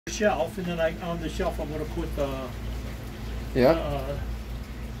shelf, and then on the shelf I'm going to put the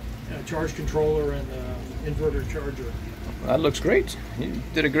charge controller and the inverter charger. That looks great. You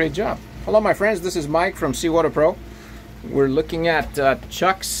did a great job. Hello my friends, this is Mike from SeaWater Pro. We're looking at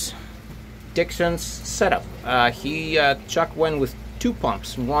Chuck's Dixon's setup. Chuck went with two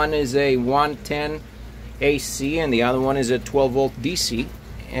pumps. One is a 110 AC and the other one is a 12 volt DC.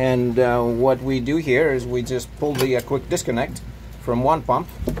 And what we do here is we just pull the quick disconnect from one pump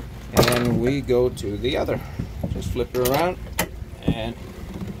and then we go to the other. Just flip it around and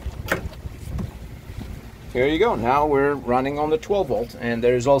here you go. Now we're running on the 12 volt, and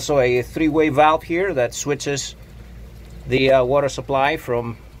there's also a three-way valve here that switches the water supply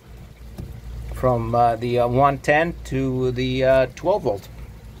from the 110 to the 12 volt.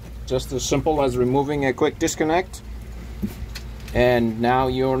 Just as simple as removing a quick disconnect, and now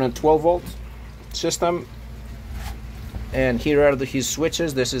you're on a 12 volt system. And here are his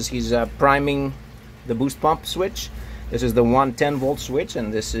switches. This is his priming the boost pump switch. This is the 110 volt switch,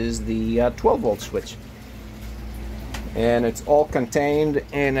 and this is the 12 volt switch. And it's all contained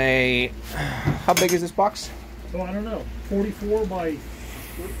in a, how big is this box? Oh, I don't know, 44 by, I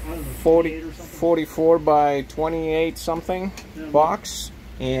don't know, 44 by 28 something box.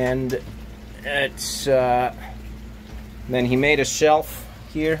 And it's, then he made a shelf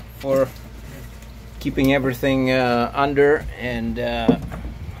here for keeping everything under, and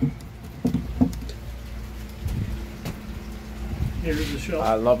here's the shelf.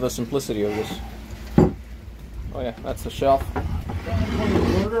 I love the simplicity of this. Oh yeah, that's the shelf. Got an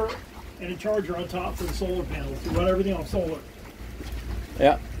inverter and a charger on top for the solar panels. You run everything on solar.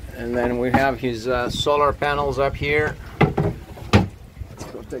 Yeah, and then we have his solar panels up here. Let's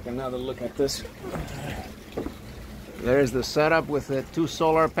go take another look at this. There's the setup with the two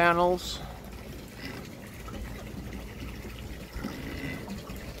solar panels.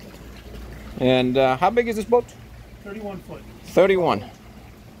 And how big is this boat? 31 foot. 31.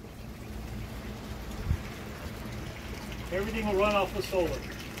 Everything will run off the solar.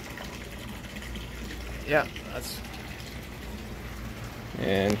 Yeah, that's.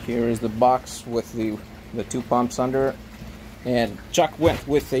 And here is the box with the two pumps under. And Chuck went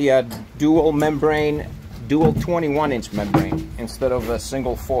with a dual 21-inch membrane instead of a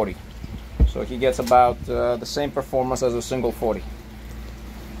single 40. So he gets about the same performance as a single 40.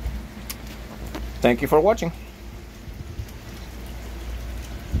 Thank you for watching.